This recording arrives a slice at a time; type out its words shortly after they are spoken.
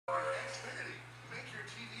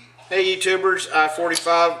Hey YouTubers,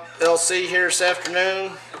 I-45 LC here this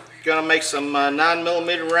afternoon. Gonna make some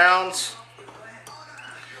 9mm rounds.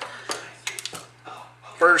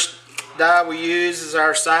 First die we use is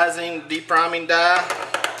our sizing depriming die.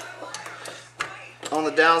 On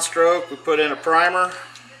the downstroke we put in a primer.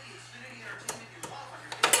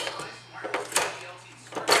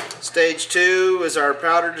 Stage 2 is our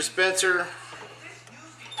powder dispenser.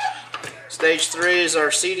 Stage 3 is our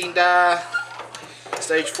seating die.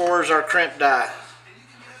 Stage 4 is our crimp die.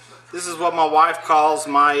 This is what my wife calls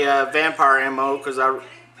my vampire ammo, because I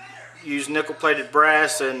use nickel plated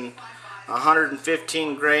brass and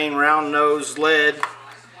 115 grain round nose lead.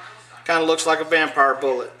 Kind of looks like a vampire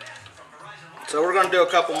bullet. So we're going to do a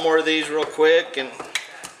couple more of these real quick and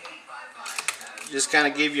just kind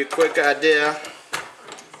of give you a quick idea.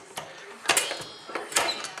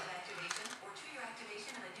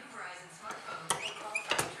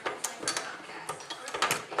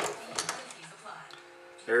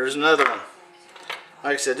 There's another one.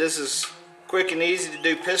 Like I said, this is quick and easy to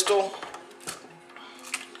do pistol.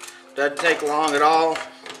 Doesn't take long at all.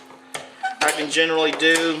 I can generally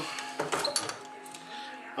do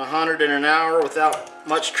 100 in an hour without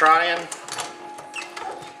much trying.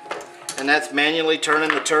 And that's manually turning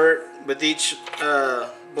the turret with each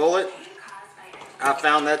bullet. I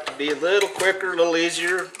found that to be a little quicker, a little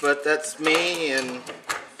easier, but that's me. And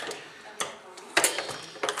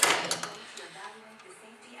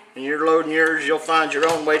when you're loading yours, you'll find your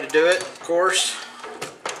own way to do it, of course.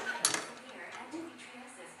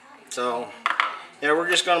 So, yeah, we're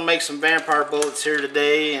just going to make some vampire bullets here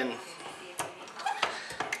today, and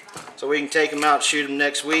so we can take them out and shoot them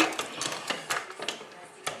next week.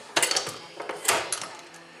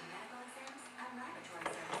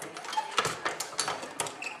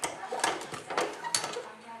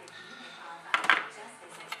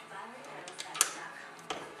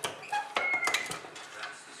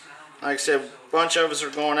 Like I said, a bunch of us are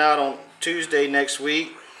going out on Tuesday next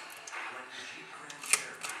week.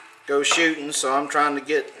 Go shooting, so I'm trying to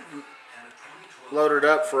get loaded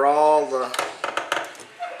up for all the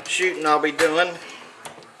shooting I'll be doing.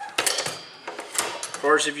 Of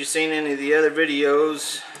course, if you've seen any of the other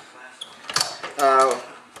videos,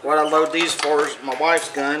 what I load these for is my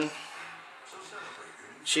wife's gun.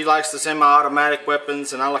 She likes the semi-automatic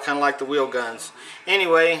weapons, and I kind of like the wheel guns.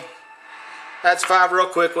 Anyway, that's 5 real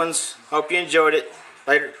quick ones. Hope you enjoyed it.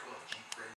 Later.